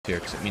here,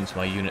 because it means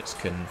my units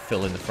can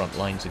fill in the front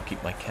lines and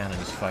keep my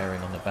cannons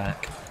firing on the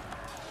back.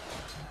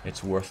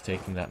 It's worth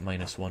taking that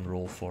 -1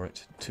 roll for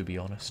it, to be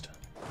honest.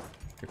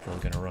 You're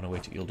probably going to run away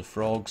to Ile de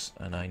Frogs,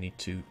 and I need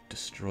to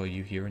destroy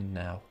you here and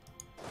now.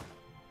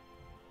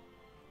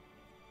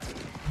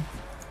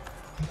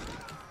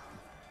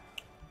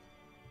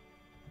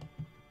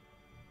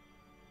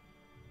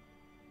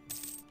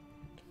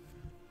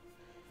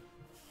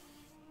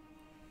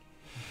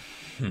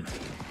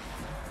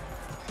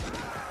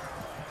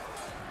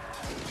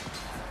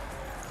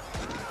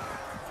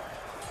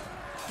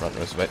 Front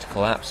row's about to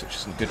collapse, which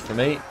isn't good for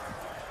me.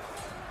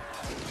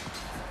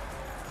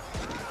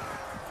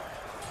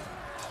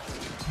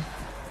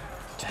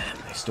 Damn,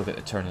 they still get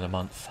the turn of the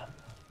month.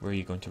 Where are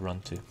you going to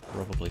run to?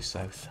 Probably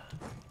south.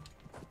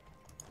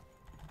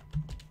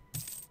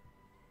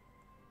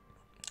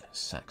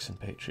 Saxon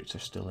Patriots are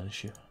still an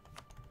issue.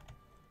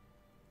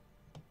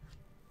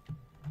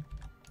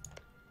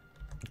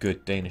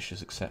 Good, Danish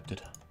is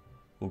accepted.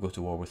 We'll go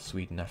to war with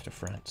Sweden after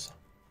France.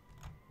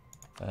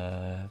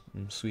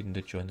 Sweden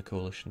did join the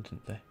coalition,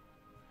 didn't they?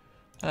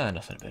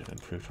 Nothing a bit of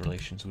improved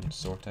relations wouldn't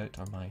sort out,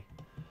 or my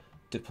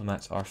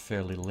diplomats are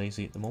fairly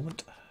lazy at the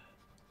moment.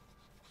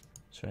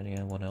 Is there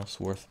anyone else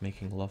worth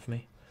making love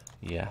me?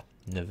 Yeah,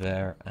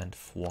 Nevers and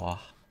Foix.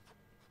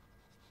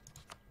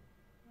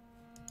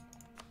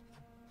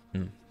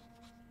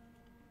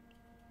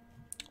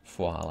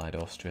 Foix allied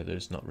Austria.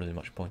 There's not really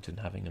much point in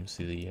having them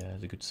see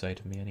the good side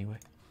of me anyway.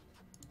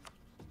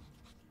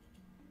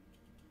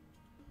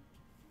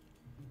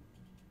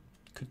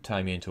 Could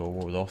tie me into a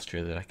war with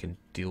Austria that I can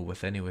deal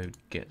with anyway,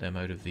 get them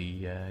out of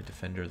the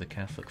Defender of the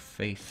Catholic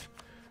Faith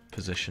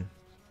position.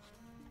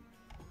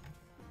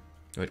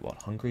 Wait,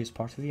 what? Hungary is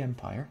part of the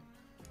Empire?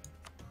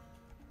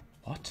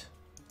 What?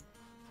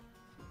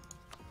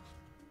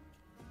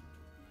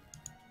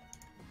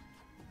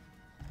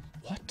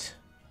 What?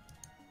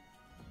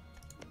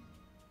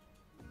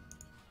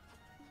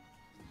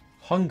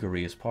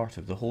 Hungary is part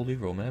of the Holy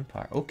Roman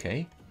Empire.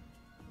 Okay.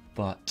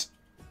 But...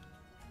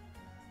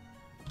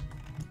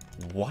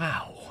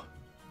 wow.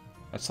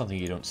 That's something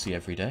you don't see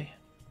every day.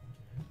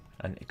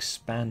 An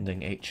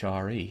expanding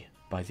HRE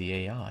by the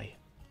AI.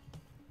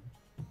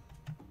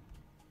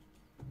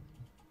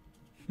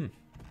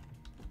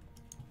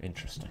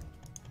 Interesting.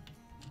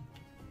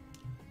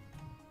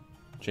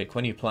 Jake,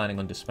 when are you planning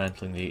on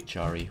dismantling the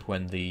HRE?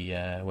 When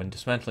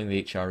dismantling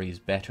the HRE is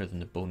better than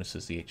the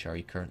bonuses the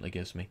HRE currently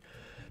gives me.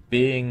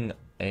 Being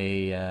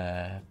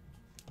a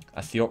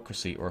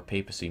theocracy or a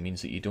papacy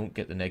means that you don't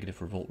get the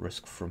negative revolt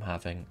risk from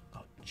having...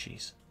 oh,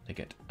 jeez. They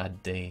get a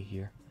day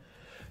here.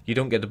 You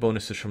don't get the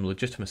bonuses from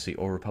legitimacy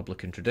or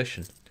republican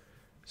tradition.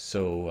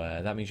 So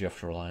that means you have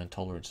to rely on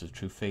tolerance of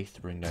true faith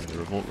to bring down the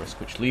revolt risk,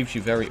 which leaves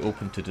you very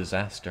open to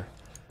disaster.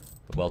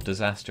 Well,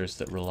 disasters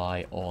that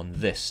rely on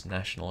this,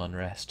 national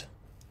unrest.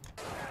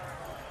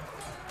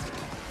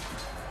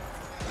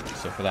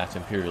 So for that,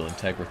 imperial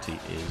integrity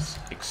is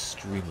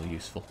extremely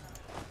useful.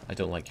 I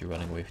don't like you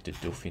running away to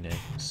Dauphiné,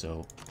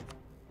 so...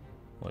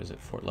 what is it,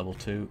 fort level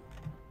 2?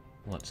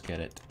 Let's get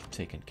it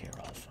taken care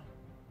of.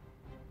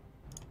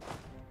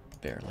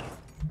 Barely.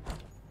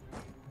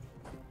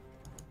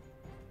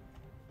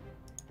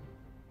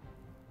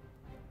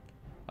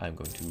 I'm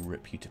going to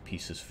rip you to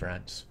pieces,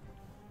 France.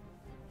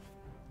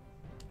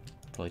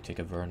 Probably take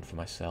a Verne for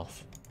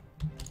myself.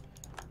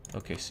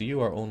 Okay, so you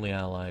are only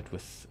allied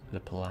with the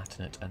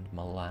Palatinate and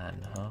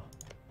Milan, huh?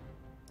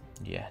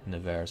 Yeah,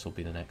 Nevers will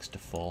be the next to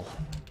fall.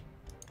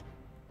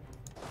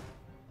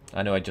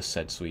 I know I just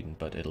said Sweden,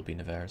 but it'll be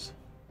Nevers.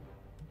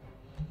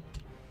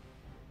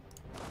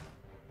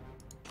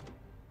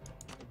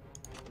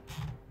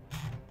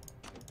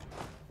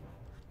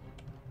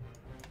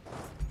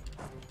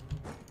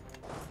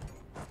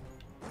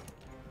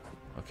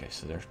 Okay,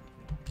 so they're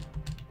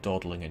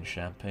dawdling in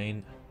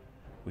Champagne.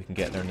 We can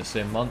get there in the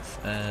same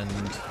month, and...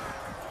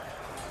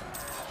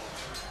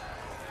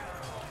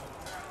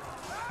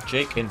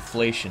 Jake,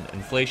 inflation.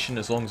 Inflation,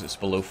 as long as it's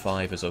below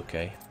 5, is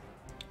okay.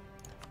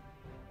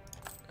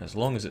 As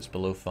long as it's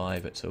below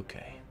 5, it's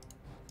okay.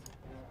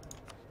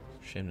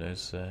 Shame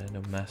there's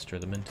no Master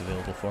of the Mint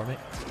available for me.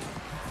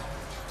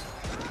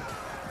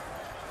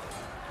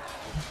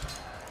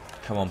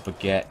 Come on,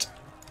 Baguette.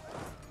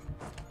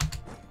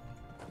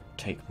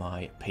 Take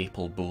my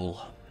papal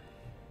bull.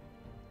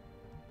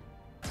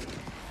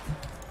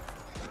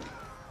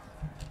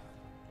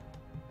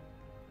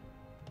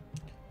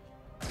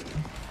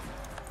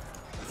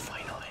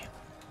 Finally.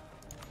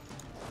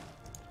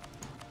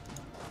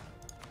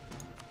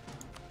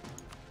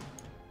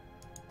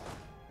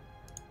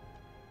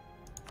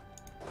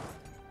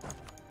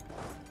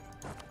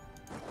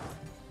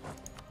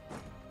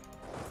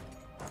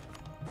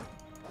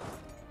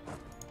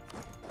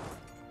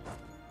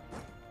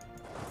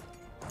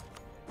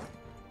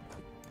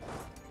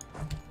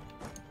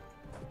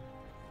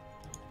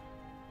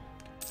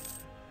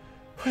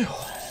 Whew.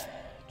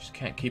 Just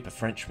can't keep a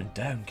Frenchman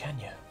down, can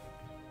you?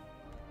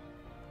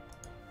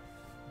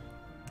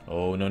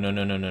 Oh, no, no,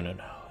 no, no, no, no,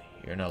 no.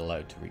 You're not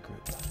allowed to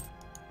regroup.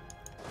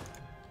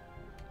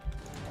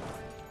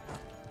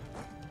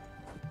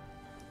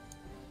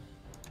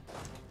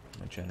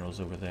 General's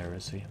over there,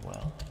 is he?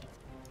 Well.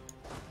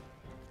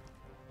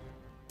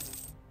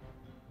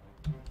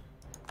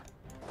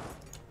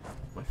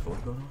 My phone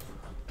gone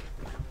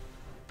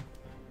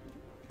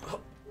off?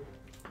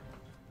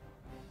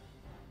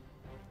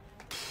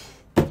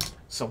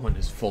 Someone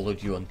has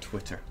followed you on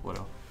Twitter. What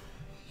a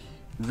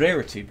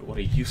rarity, but what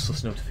a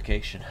useless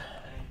notification.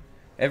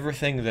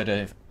 Everything that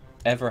I've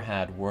ever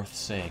had worth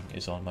saying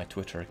is on my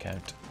Twitter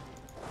account.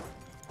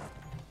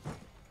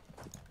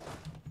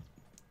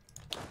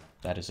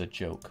 That is a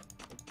joke.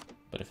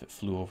 But if it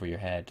flew over your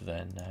head,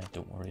 then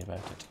don't worry about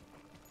it.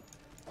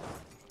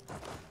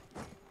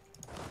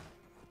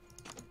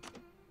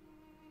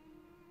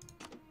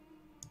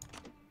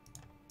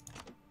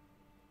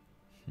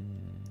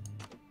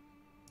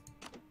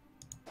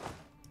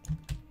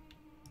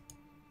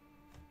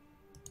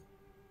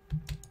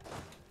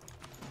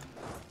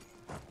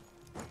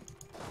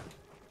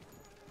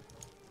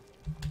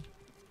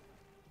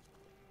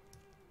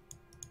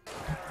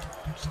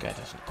 This guy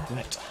doesn't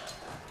quit.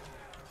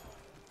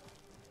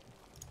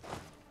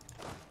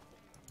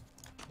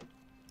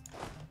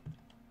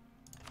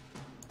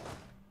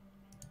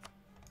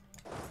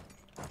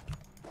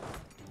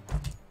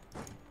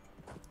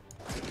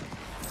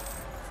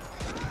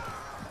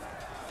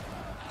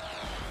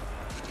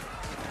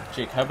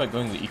 Jake, how about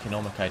going to the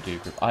Economic Idea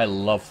Group? I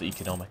love the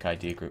Economic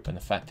Idea Group, and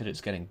the fact that it's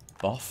getting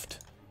buffed,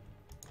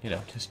 you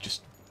know, it's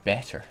just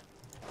better.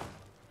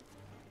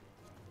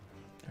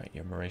 Right,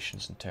 your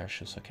Mauritians and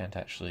Tertius, I can't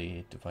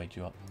actually divide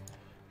you up.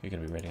 You're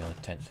going to be ready on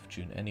the 10th of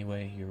June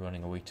anyway. You're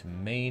running away to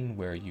Maine,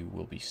 where you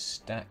will be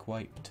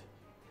stack-wiped.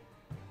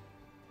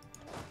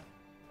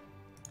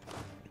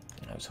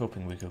 I was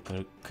hoping we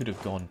could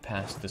have gone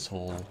past this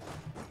whole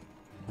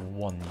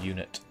one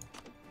unit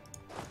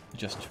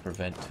just to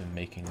prevent him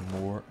making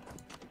more,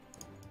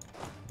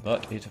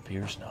 but it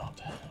appears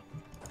not.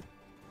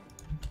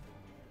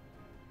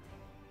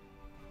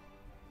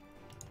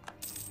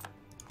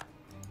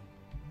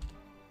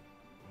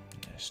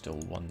 There's still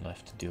one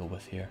left to deal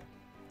with here.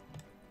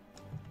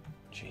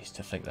 Jeez,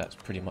 to think that's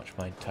pretty much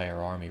my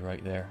entire army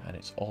right there, and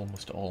it's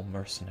almost all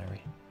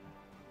mercenary.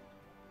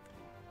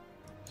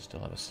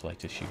 Still have a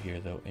slight issue here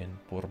though in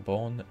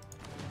Bourbon,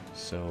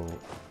 so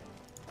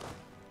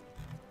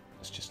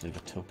let's just leave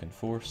a token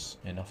force,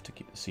 enough to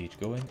keep the siege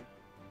going.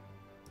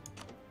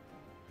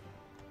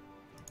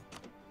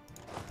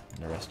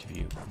 And the rest of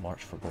you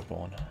march for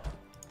Bourbon.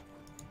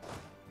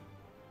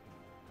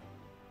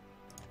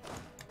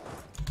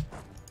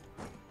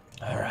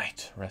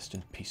 Alright, rest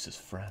in pieces,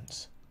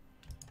 France.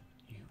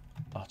 You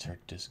utter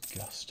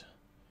disgust.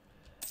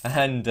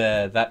 And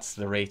that's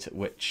the rate at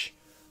which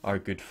our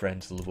good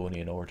friends the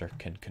Livonian Order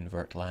can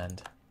convert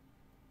land.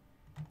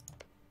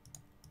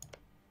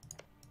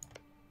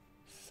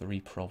 3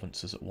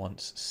 provinces at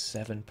once,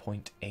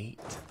 7.8.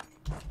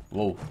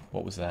 Whoa,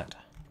 what was that?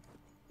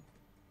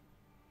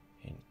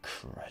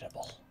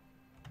 Incredible.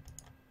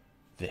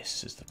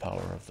 This is the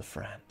power of the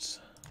France.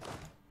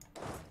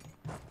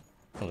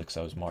 Probably because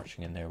I was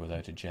marching in there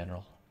without a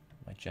general.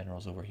 My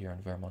general's over here in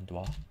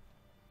Vermandois.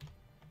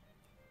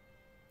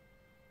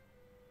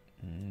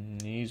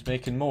 He's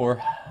making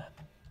more.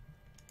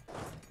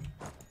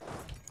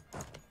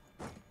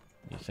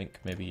 You think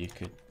maybe you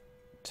could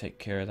take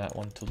care of that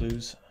one to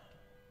lose?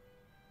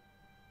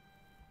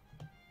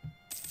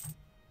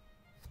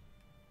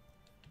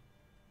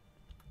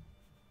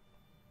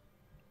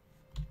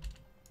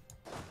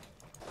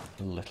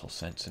 Little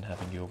sense in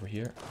having you over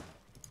here.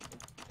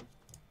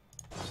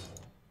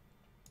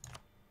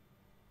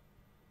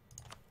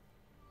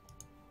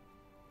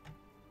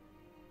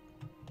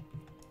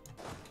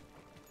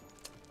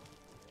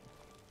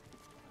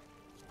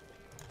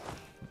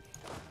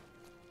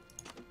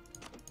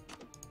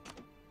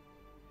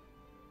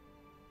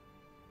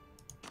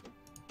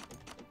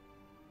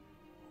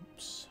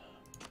 Oops.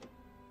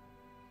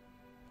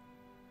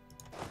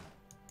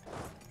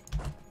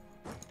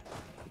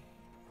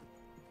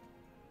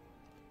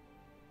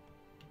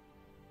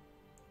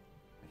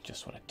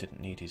 Just what I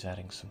didn't need, he's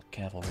adding some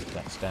cavalry to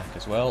that stack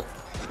as well.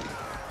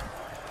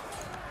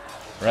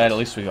 Right, at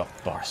least we got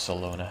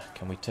Barcelona.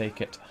 Can we take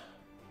it?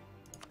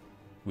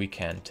 We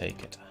can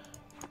take it.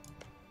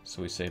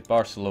 So we say,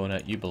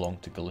 Barcelona, you belong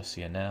to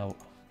Galicia now.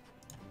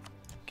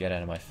 Get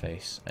out of my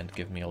face and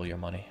give me all your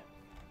money.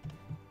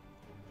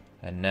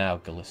 And now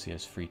Galicia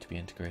is free to be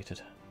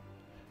integrated.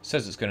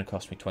 Says it's going to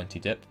cost me 20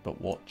 dip,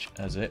 but watch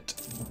as it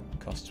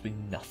costs me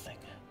nothing.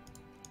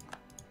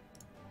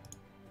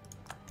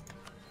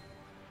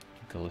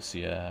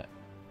 Galicia,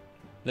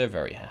 they're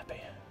very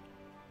happy.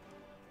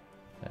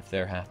 If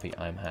they're happy,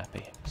 I'm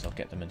happy, because I'll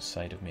get them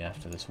inside of me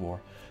after this war.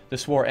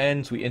 This war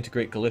ends, we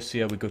integrate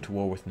Galicia, we go to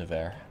war with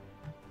Navarre.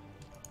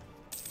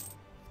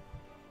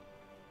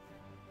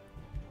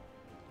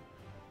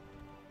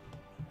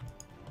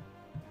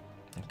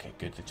 Okay,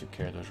 good, they took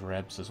care of those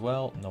Rebs as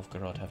well.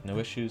 Novgorod have no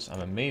issues.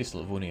 I'm amazed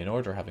Livonian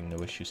Order having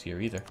no issues here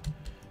either.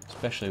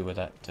 Especially with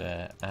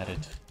that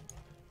added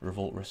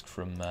revolt risk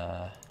from...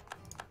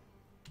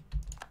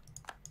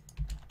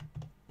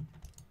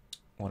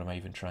 what am I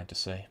even trying to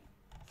say?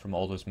 From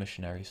all those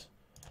missionaries.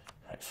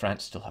 Right,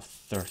 France still have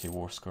 30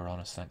 war score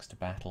on us thanks to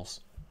battles.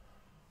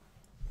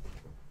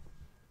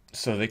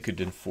 So they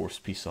could enforce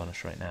peace on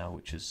us right now,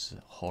 which is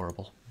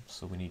horrible.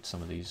 So we need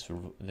some of these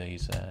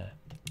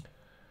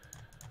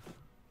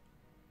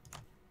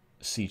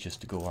sieges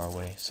to go our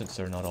way. Since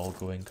they're not all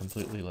going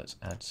completely, let's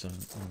add some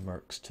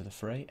mercs to the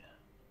fray.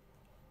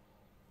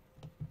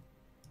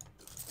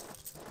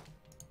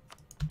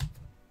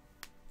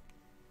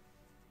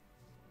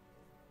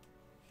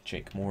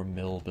 Jake, more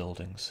mill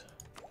buildings.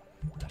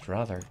 I'd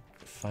rather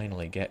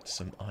finally get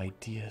some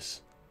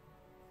ideas.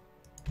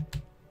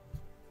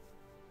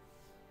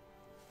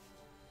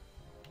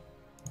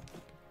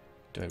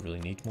 Do I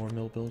really need more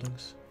mill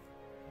buildings?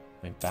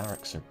 I mean,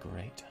 barracks are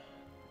great.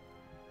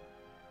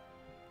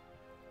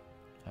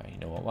 Alright, you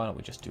know what, why don't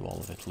we just do all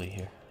of Italy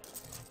here?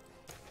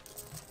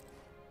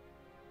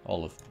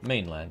 All of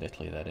mainland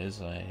Italy, that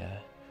is.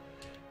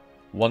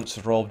 Once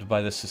robbed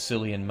by the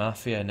Sicilian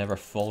Mafia, never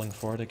falling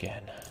for it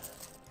again.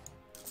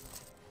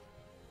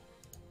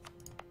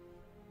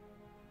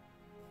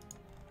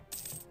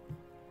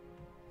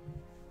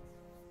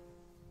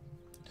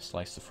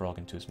 Slice the frog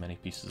into as many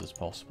pieces as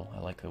possible. I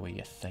like the way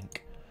you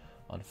think.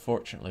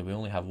 Unfortunately, we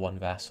only have one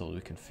vassal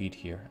we can feed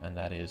here, and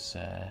that is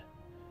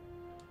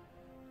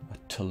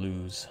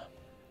Toulouse.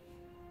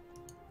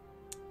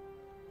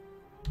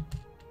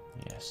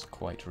 Yes,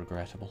 quite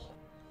regrettable.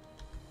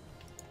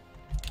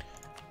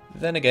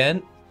 Then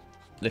again,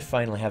 they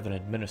finally have an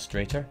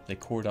administrator. They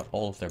cored up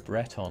all of their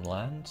Breton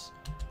lands,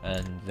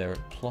 and their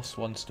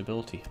 +1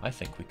 stability. I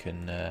think we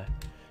can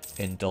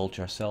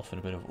indulge ourselves in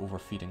a bit of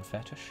overfeeding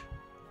fetish.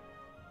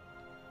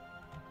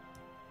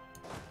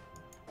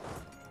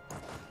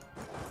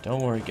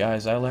 Don't worry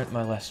guys, I learnt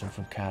my lesson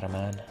from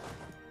Karaman.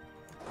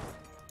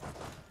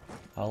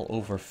 I'll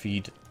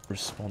overfeed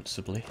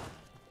responsibly.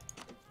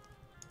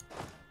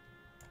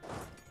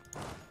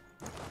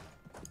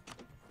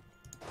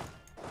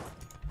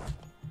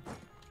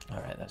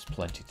 Alright, that's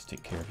plenty to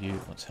take care of you.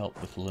 Let's help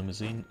with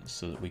Limousine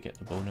so that we get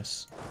the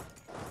bonus.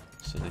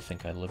 So they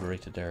think I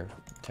liberated their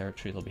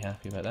territory, they'll be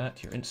happy about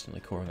that. You're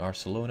instantly coring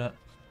Barcelona.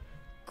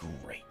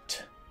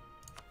 Great.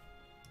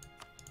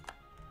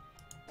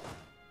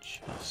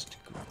 Just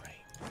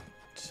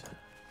great.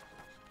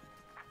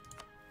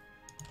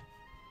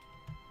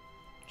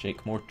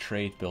 Jake, more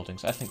trade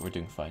buildings. I think we're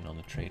doing fine on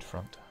the trade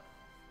front.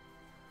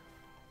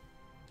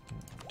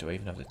 Do I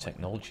even have the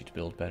technology to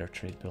build better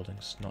trade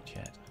buildings? Not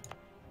yet.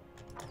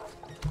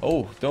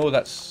 Oh, no,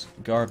 that's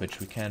garbage.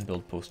 We can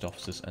build post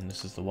offices, and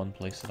this is the one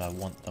place that I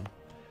want them.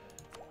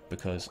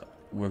 Because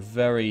we're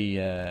very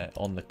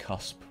on the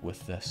cusp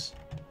with this.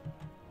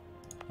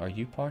 Are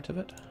you part of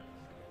it?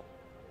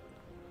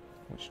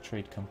 Which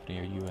trade company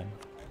are you in?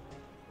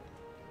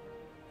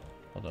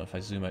 Although if I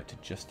zoom out to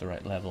just the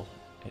right level,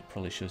 it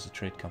probably shows the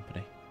trade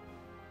company.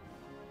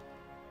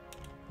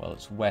 Well,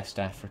 it's West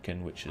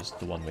African, which is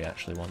the one we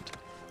actually want.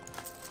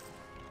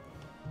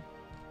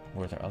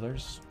 Were there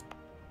others?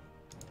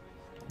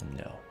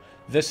 No.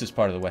 This is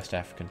part of the West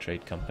African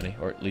Trade Company,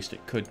 or at least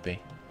it could be.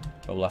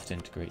 But we'll have to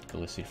integrate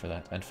Galicia for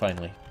that. And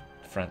finally,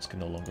 France can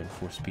no longer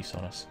enforce peace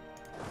on us.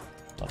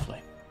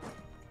 Lovely.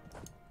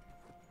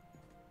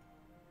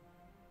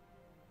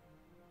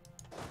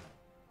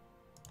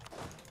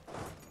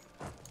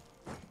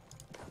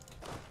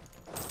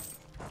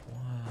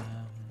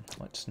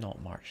 Let's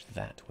not march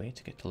that way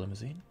to get to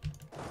Limousine.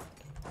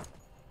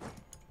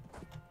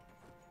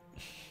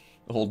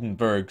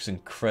 Oldenburg's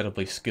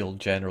incredibly skilled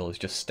general is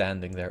just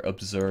standing there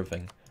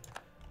observing,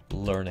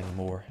 learning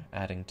more,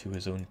 adding to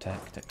his own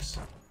tactics.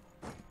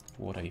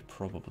 What a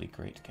probably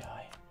great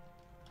guy.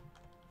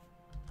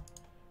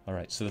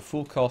 Alright, so the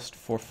full cost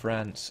for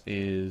France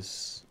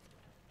is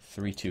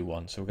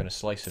 321, so we're going to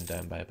slice him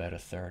down by about a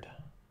third.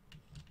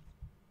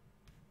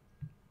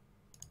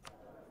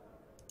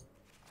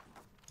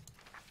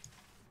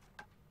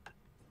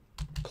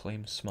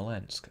 Claim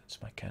Smolensk,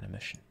 that's my kind of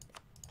mission.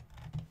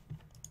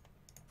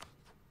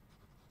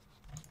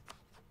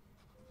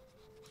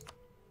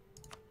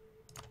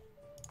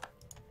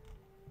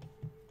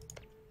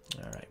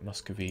 Alright,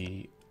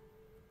 Muscovy.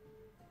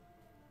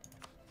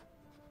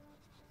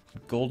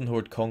 Golden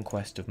Horde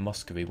conquest of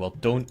Muscovy. Well,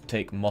 don't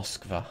take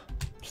Moskva.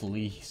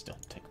 Please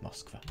don't take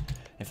Moskva.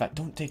 In fact,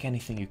 don't take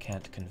anything you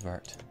can't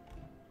convert.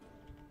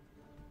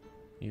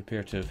 You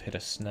appear to have hit a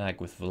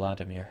snag with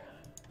Vladimir.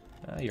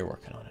 You're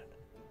working on it.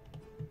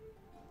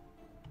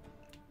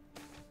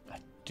 I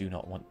do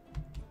not want...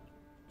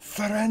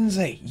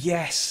 Firenze!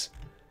 Yes!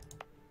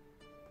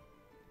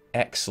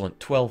 Excellent.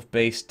 12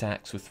 base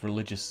tax with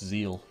religious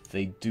zeal.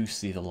 They do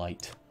see the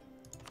light.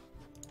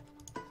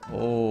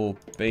 Oh,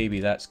 baby,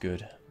 that's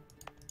good.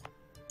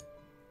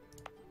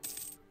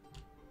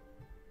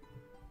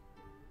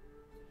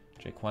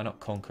 Jake, why not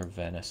conquer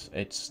Venice?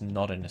 It's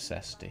not a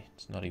necessity.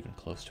 It's not even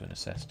close to a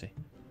necessity.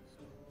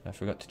 I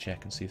forgot to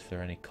check and see if there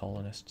are any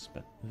colonists,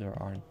 but there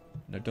aren't.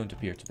 There don't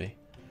appear to be.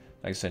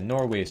 Like I said,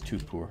 Norway is too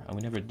poor, and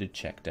we never did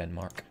check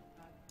Denmark.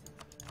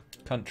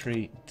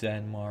 Country,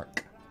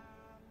 Denmark.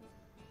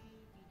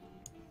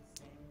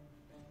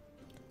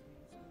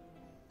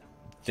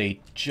 they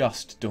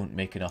just don't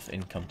make enough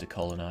income to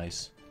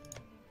colonize.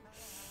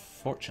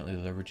 Fortunately,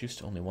 they're reduced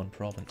to only one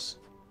province.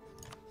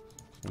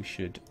 We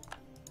should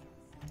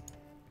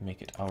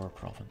make it our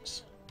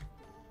province.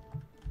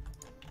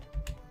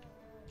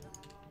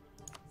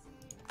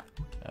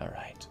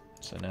 Alright,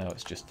 so now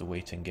it's just the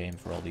waiting game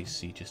for all these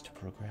sieges to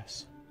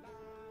progress.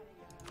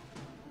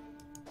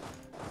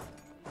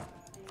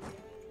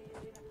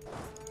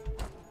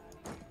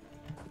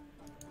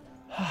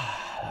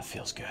 That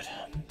feels good.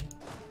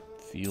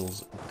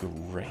 Feels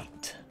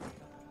great.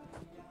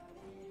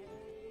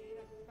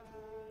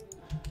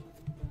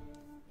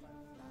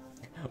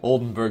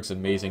 Oldenburg's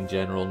amazing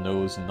general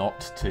knows not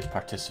to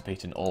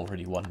participate in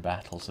already won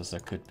battles, as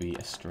there could be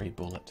a stray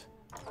bullet.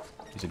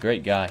 He's a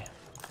great guy.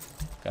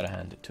 Gotta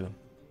hand it to him.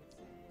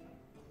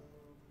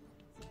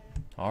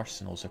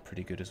 Arsenals are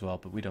pretty good as well,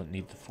 but we don't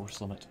need the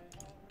force limit.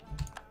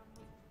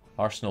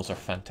 Arsenals are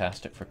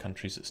fantastic for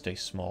countries that stay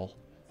small.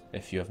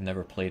 If you have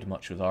never played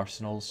much with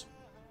arsenals,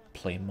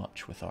 play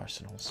much with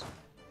arsenals.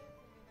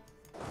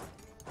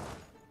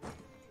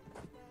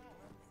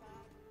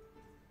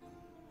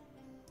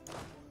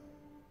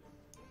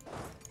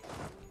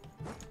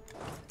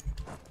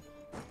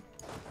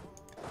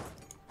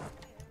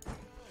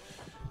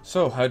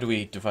 So, how do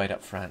we divide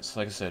up France?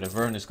 Like I said,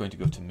 Auvergne is going to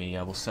go to me.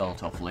 I will sell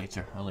it off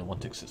later. I only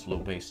want it because it's low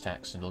base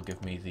tax and it'll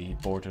give me the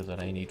border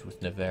that I need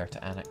with Nevers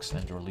to annex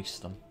and release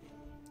them.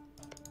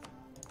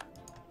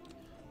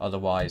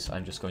 Otherwise,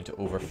 I'm just going to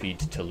overfeed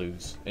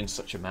Toulouse in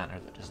such a manner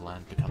that his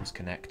land becomes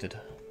connected.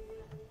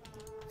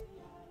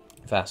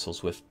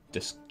 Vassals with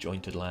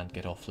disjointed land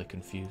get awfully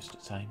confused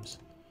at times.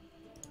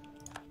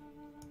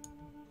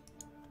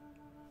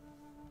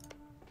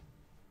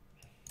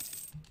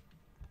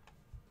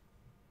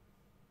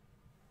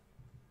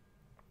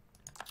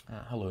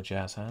 Hello,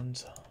 jazz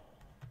hands.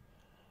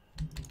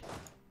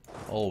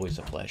 Always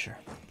a pleasure,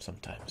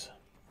 sometimes.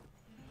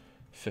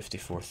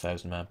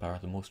 54,000 manpower,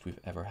 the most we've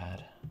ever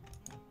had.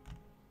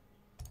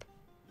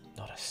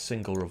 Not a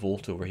single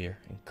revolt over here.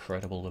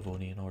 Incredible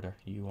Livonian order.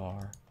 You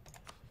are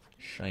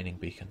shining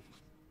beacon.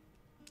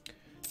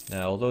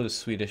 Now, although the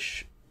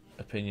Swedish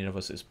opinion of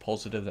us is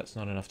positive, that's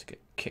not enough to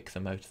kick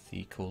them out of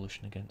the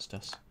coalition against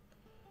us.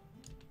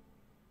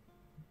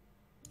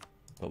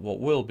 But what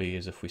will be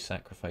is if we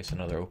sacrifice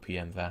another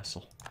OPM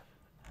vassal.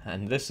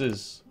 And this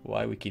is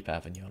why we keep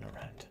Avignon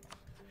around.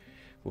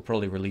 We'll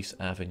probably release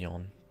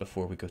Avignon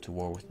before we go to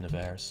war with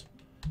Nevers.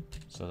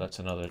 So that's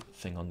another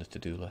thing on the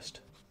to-do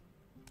list.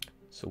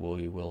 So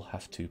we will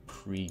have to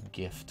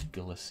pre-gift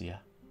Galicia.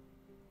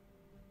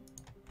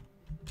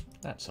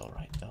 That's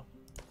alright though.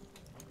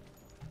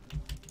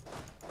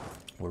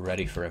 We're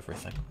ready for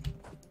everything.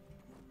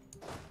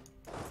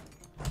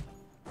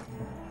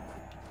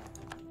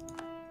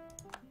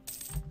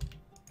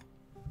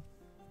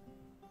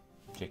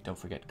 Jake, don't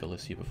forget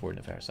Galicia before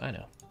Nevers. I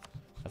know.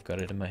 I've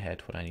got it in my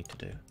head what I need to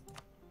do.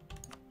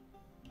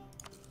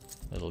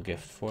 Little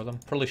gift for them.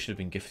 Probably should have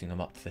been gifting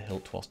them up to the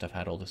hilt whilst I've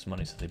had all this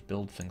money so they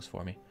build things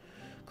for me.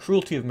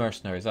 Cruelty of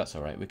mercenaries, that's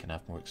alright. We can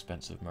have more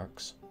expensive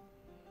mercs.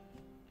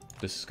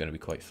 This is going to be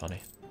quite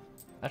funny.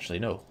 Actually,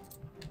 no.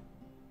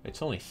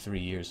 It's only 3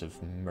 years of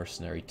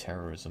mercenary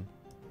terrorism.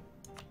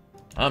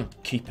 I'm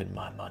keeping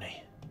my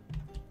money.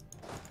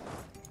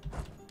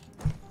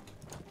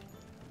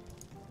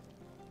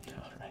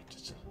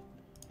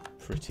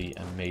 Pretty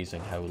amazing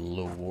how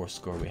low war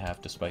score we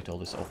have despite all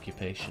this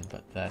occupation,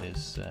 but that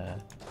is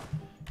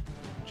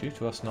due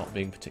to us not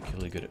being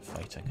particularly good at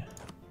fighting.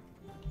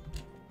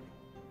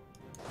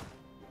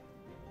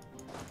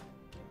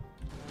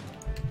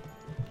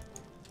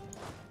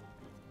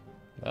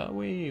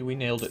 We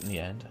nailed it in the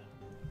end.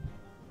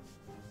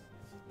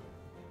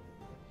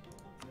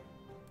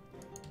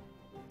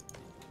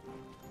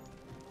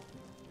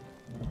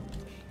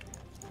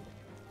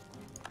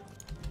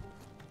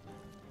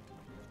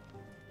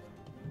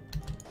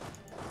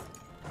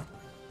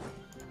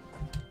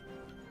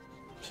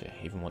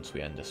 Even once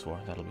we end this war,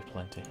 that'll be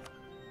plenty.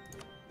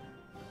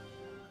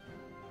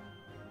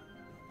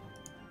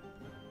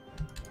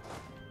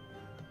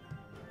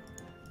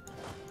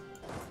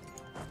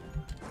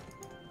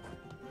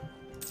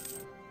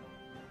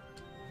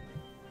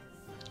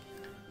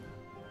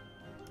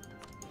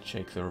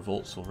 Jake, the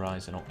revolts will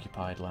rise in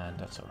occupied land,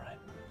 that's alright.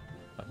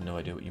 I have no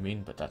idea what you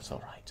mean, but that's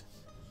alright.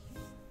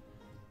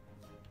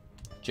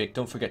 Jake,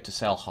 don't forget to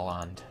sell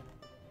Holland.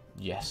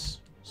 Yes,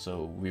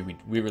 so we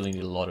really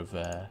need a lot of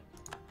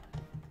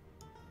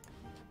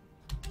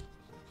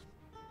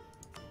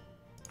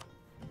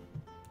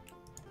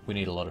we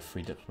need a lot of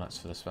free diplomats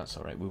for this, that's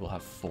alright. We will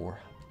have 4.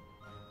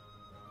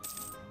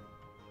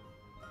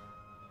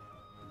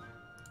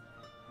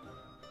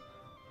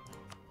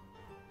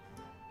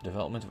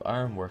 Development of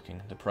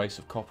ironworking. The price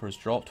of copper has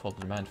dropped while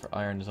the demand for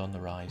iron is on the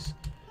rise.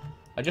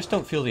 I just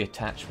don't feel the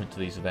attachment to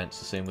these events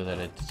the same way that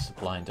I did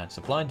supply and demand.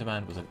 Supply and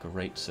demand was a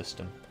great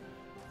system.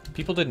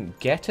 People didn't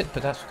get it,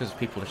 but that's because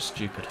people are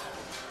stupid.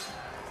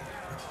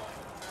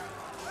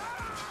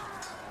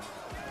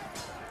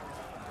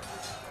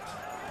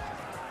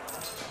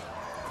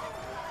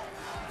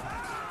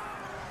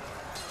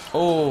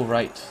 Oh,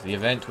 right. The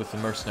event with the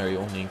mercenary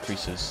only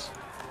increases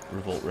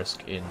revolt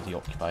risk in the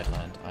occupied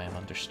land. I am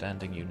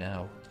understanding you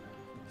now.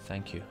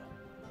 Thank you.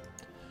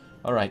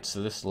 Alright,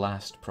 so this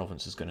last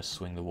province is going to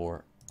swing the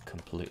war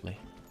completely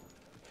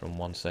from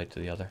one side to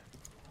the other.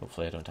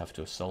 Hopefully I don't have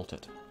to assault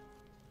it.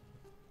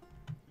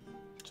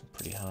 Some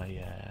pretty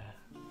high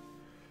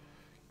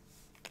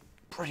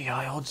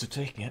odds of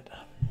taking it.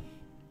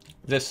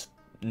 This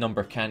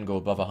number can go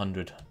above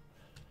 100.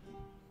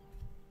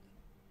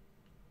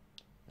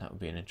 That would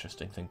be an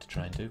interesting thing to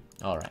try and do.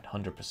 Alright,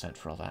 100%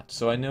 for all that.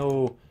 So I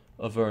know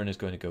Auvergne is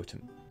going to go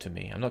to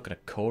me. I'm not going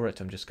to core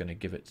it, I'm just going to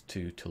give it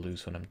to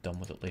Toulouse when I'm done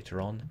with it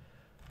later on.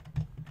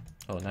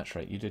 Oh, and that's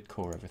right, you did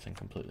core everything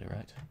completely,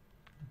 right?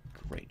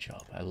 Great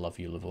job. I love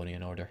you,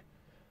 Livonian Order.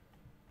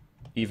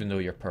 Even though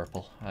you're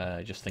purple,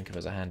 I just think of it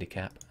as a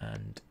handicap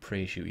and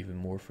praise you even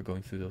more for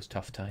going through those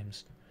tough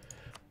times.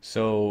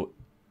 So,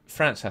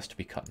 France has to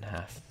be cut in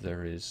half.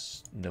 There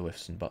is no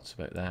ifs and buts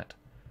about that.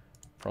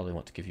 Probably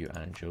want to give you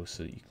Anjou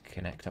so that you can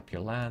connect up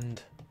your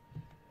land.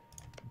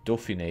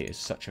 Dauphiné is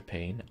such a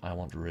pain, I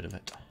want rid of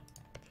it.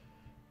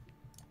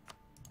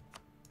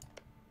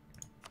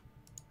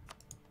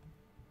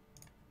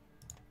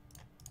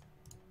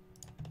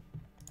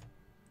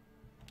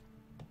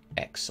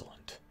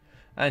 Excellent.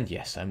 And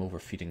yes, I'm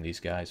overfeeding these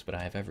guys, but I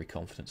have every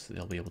confidence that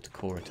they'll be able to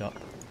core it up.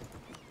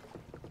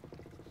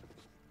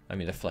 I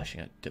mean, they're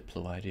fleshing out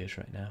Diplo ideas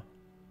right now.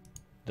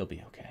 They'll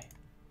be okay.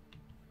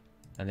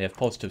 And they have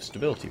positive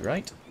stability,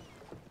 right?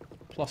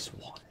 +1.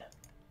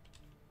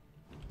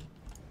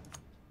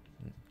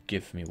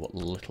 Give me what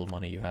little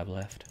money you have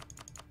left.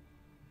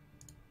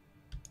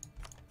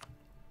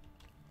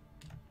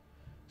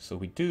 So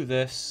we do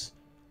this.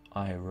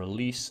 I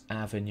release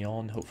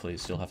Avignon. Hopefully they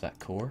still have that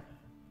core.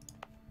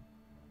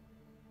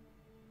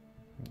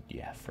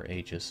 Yeah, for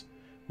ages.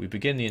 We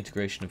begin the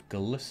integration of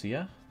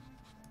Galicia.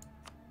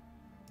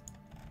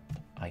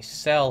 I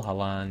sell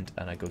Holland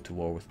and I go to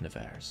war with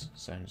Nevers.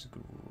 Sounds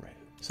great.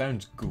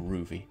 Sounds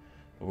groovy.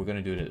 But we're going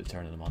to do it at the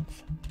turn of the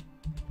month.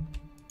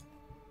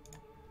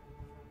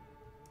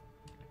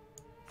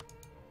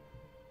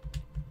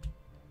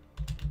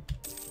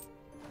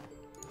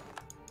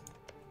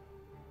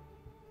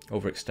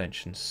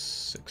 Overextension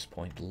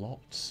 6-point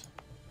lots.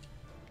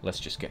 Let's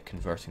just get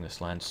converting this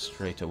land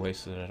straight away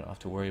so that I don't have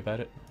to worry about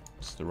it.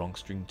 It's the wrong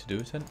stream to do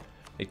it in.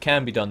 It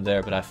can be done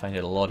there, but I find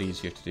it a lot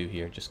easier to do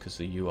here just because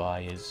the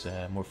UI is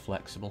more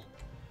flexible.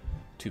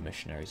 2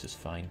 missionaries is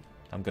fine.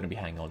 I'm going to be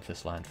hanging on to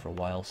this land for a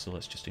while, so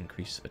let's just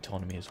increase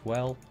autonomy as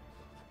well.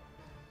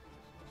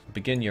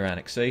 Begin your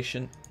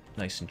annexation.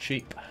 Nice and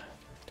cheap.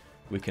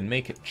 We can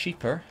make it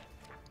cheaper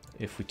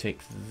if we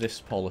take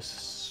this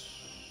policy.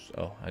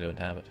 Oh, I don't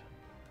have it.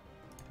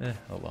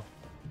 Oh well.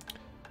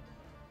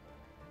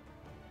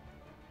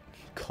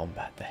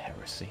 Combat the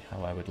heresy,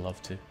 how I would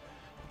love to.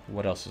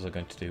 What else was I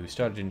going to do? We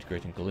started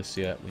integrating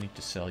Galicia. We need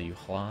to sell you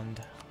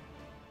Holland.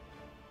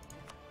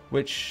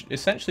 Which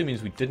essentially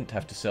means we didn't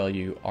have to sell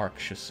you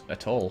Arctius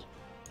at all.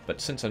 But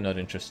since I'm not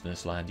interested in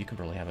this land, you can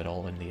probably have it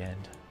all in the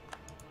end.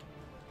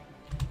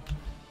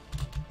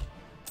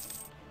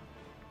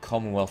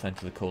 Commonwealth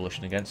enter the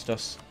coalition against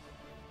us.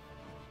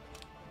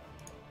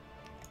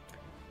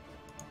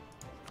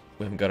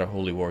 We haven't got our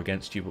holy war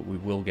against you, but we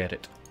will get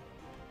it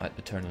at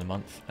the turn of the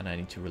month, and I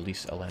need to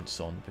release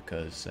Alençon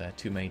because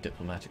too many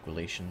diplomatic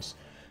relations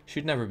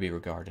should never be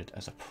regarded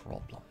as a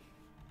problem.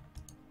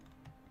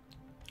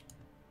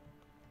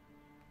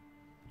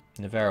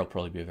 Nevers will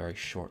probably be a very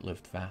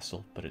short-lived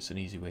vassal, but it's an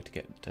easy way to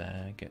get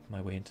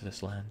my way into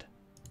this land.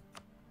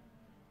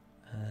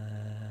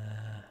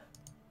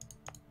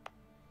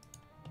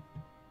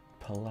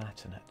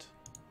 Palatinate.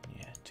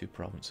 Yeah, 2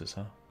 provinces,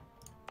 huh?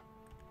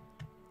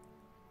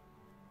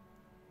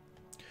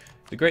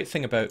 The great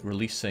thing about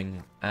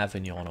releasing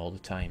Avignon all the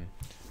time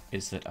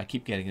is that I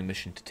keep getting a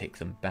mission to take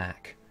them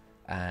back,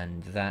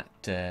 and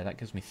that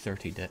gives me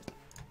 30 dip,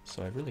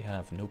 so I really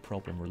have no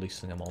problem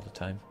releasing them all the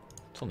time.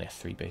 It's only a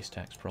 3 base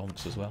tax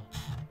province as well.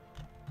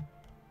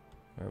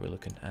 Where are we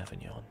looking?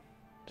 Avignon.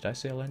 Did I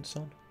say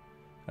Alençon?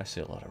 I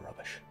say a lot of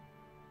rubbish.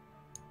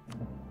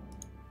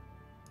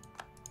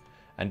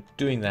 And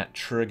doing that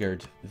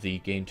triggered the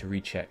game to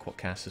recheck what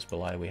Casus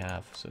Belli we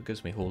have, so it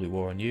gives me Holy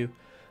War on you.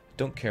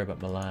 Don't care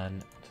about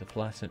Milan. Does the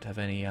Palatinate have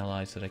any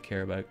allies that I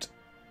care about?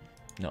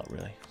 Not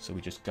really, so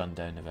we just gun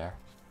down Nevers.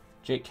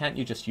 Jake, can't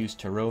you just use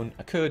Tyrone?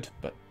 I could,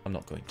 but I'm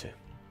not going to.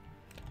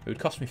 It would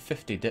cost me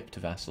 50 dip to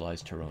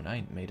vassalize Tyrone. I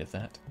ain't made of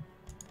that.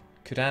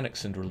 Could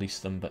annex and release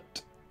them,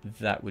 but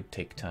that would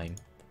take time.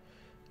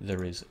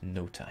 There is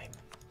no time.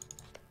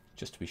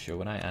 Just to be sure,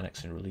 when I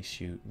annex and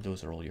release you,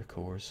 those are all your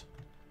cores.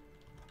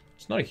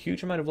 It's not a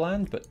huge amount of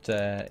land, but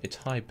it's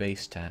high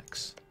base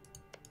tax.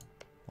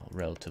 Well,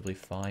 relatively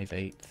 5,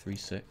 8, 3,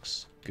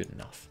 6. Good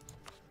enough.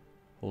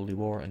 Holy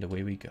War, and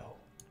away we go.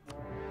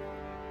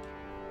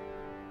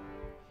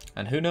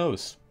 And who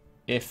knows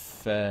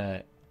if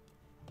our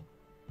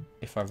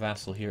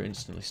vassal here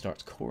instantly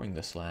starts coring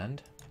this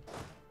land,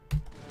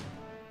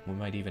 we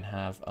might even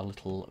have a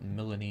little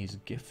Milanese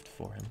gift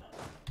for him.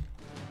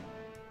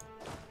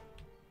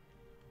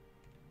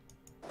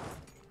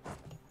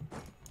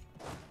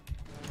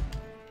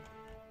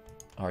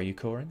 Are you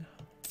coring?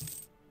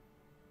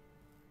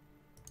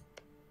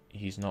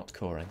 He's not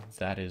coring.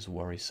 That is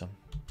worrisome.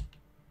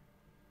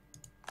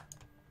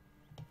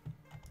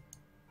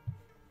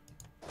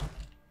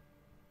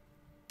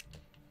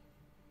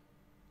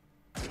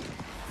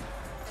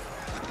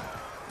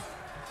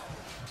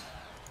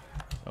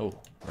 Oh,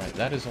 right,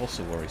 that is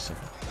also worrisome.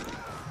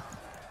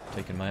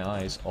 Taking my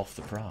eyes off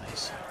the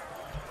prize.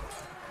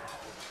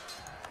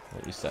 Or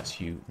at least that's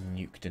you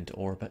nuked into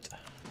orbit.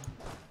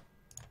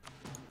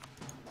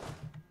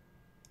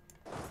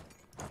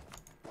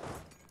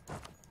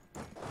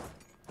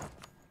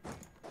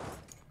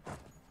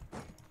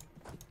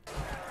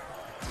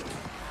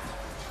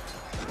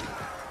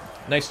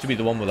 Nice to be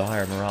the one with a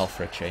higher morale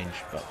for a change,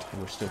 but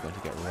we're still going to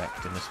get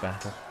wrecked in this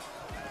battle.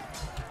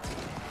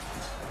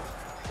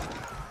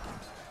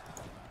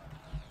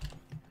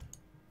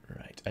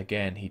 Right,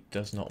 again, he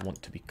does not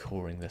want to be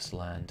coring this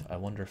land. I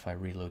wonder if I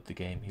reload the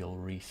game, he'll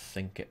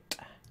rethink it.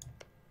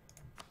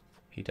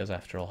 He does,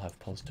 after all, have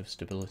positive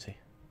stability.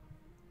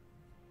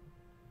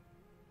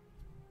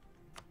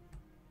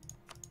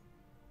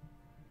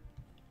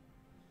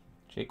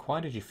 Jake,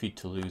 why did you feed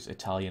Toulouse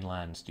Italian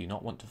lands? Do you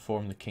not want to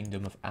form the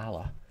Kingdom of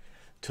Allah?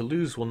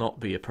 Toulouse will not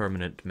be a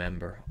permanent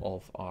member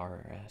of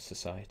our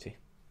society.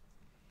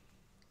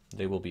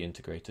 They will be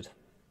integrated.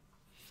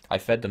 I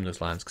fed them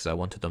those lands because I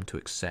wanted them to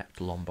accept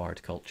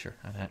Lombard culture,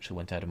 and I actually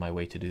went out of my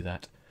way to do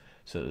that,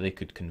 so that they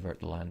could convert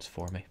the lands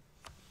for me.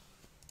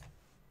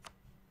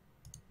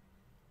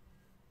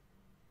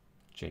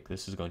 Jake,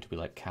 this is going to be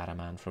like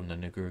Karaman from the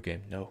Nagur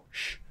game. No,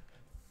 shh,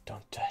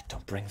 don't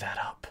bring that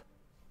up.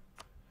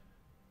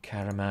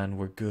 Karaman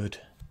were good.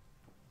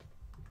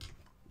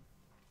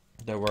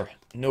 There were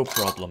no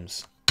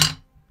problems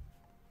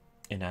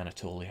in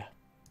Anatolia.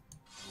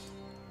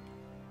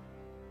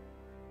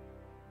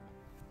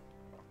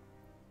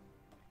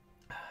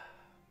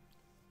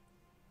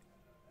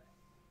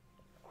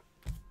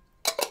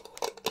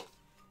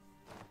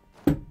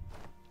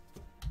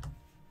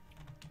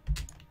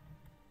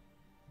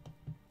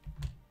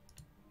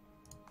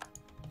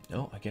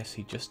 No, I guess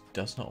he just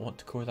does not want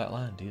to core that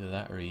land. Either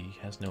that or he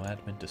has no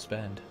admin to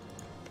spend.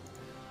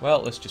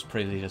 Well, let's just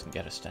pray that he doesn't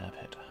get a stab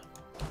hit.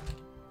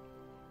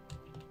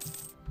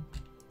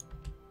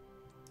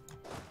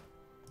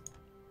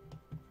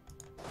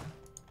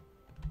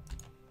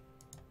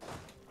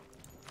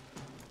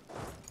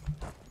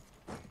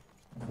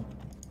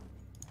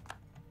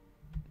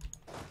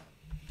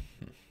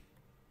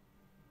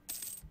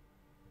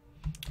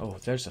 Oh,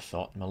 there's a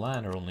thought.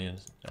 Milan are only in...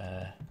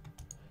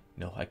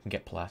 no, I can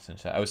get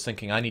Palatinate. I was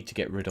thinking I need to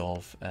get rid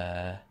of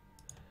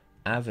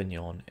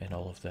Avignon in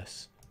all of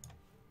this.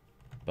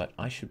 But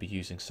I should be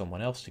using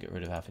someone else to get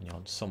rid of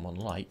Avignon. Someone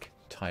like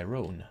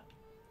Tyrone.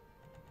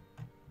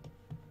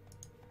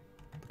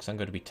 Because I'm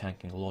going to be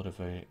tanking a lot of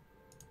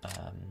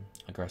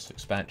aggressive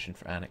expansion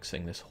for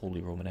annexing this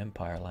Holy Roman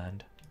Empire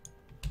land.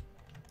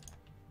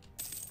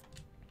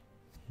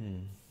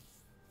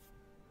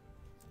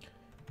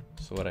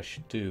 So what I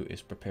should do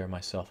is prepare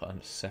myself a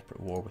separate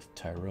war with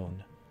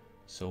Tyrone.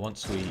 So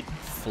once we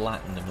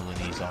flatten the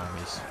Milanese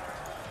armies,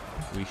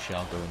 we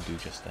shall go and do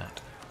just that.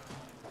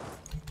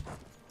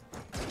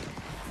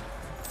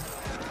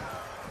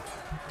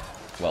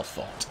 Well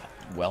thought.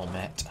 Well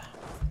met.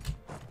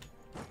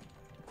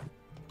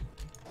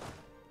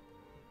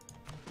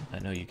 I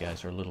know you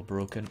guys are a little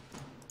broken.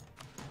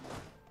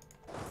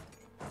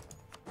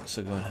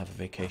 So go and have a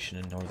vacation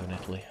in northern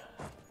Italy.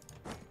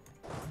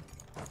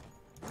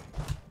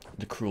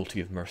 The cruelty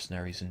of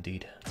mercenaries,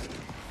 indeed.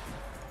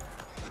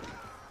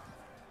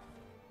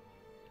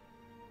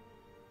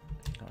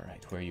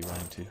 Alright, where are you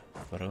running to?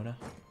 Verona?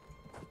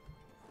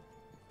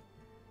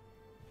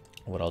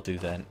 What I'll do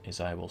then is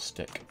I will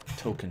stick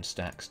token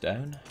stacks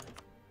down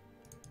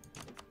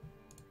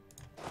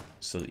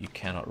so that you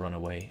cannot run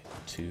away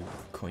to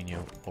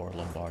Coigno or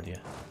Lombardia.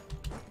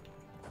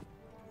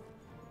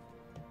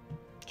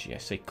 Gee, I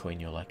say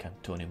Coigno like I'm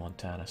Tony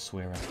Montana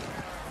swearing.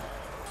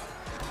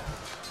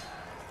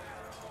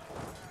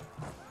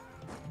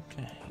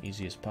 Okay,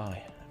 easy as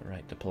pie.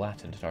 Right, the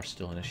Palatinate are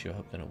still an issue. I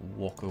hope they don't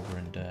walk over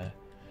and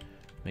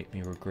make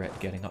me regret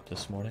getting up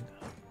this morning.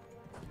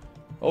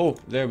 Oh,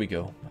 there we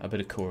go. A bit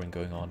of coring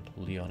going on.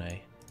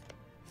 Lyonnais.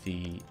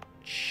 The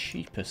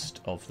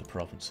cheapest of the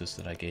provinces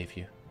that I gave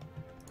you.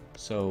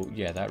 So,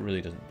 yeah, that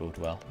really doesn't bode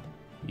well.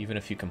 Even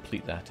if you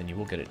complete that, and you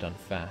will get it done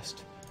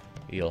fast,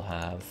 you'll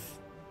have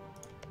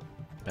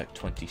about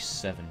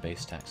 27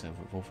 base tax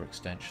over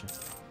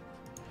overextension.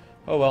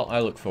 Oh well, I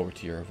look forward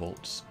to your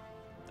revolts.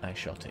 I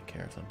shall take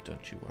care of them,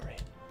 don't you worry.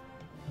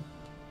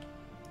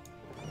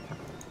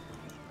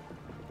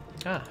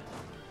 Ah,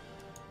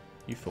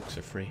 you folks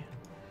are free.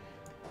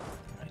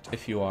 Right,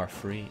 if you are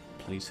free,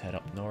 please head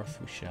up north.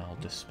 We shall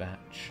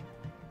dispatch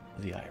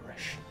the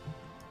Irish.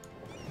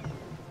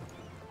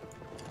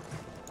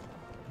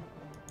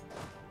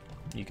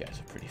 You guys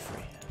are pretty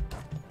free.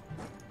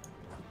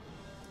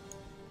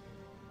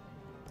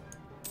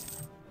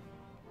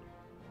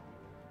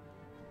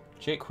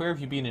 Jake, where have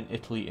you been in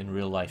Italy in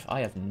real life?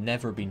 I have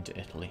never been to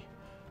Italy.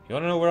 You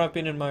want to know where I've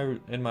been in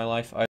my life?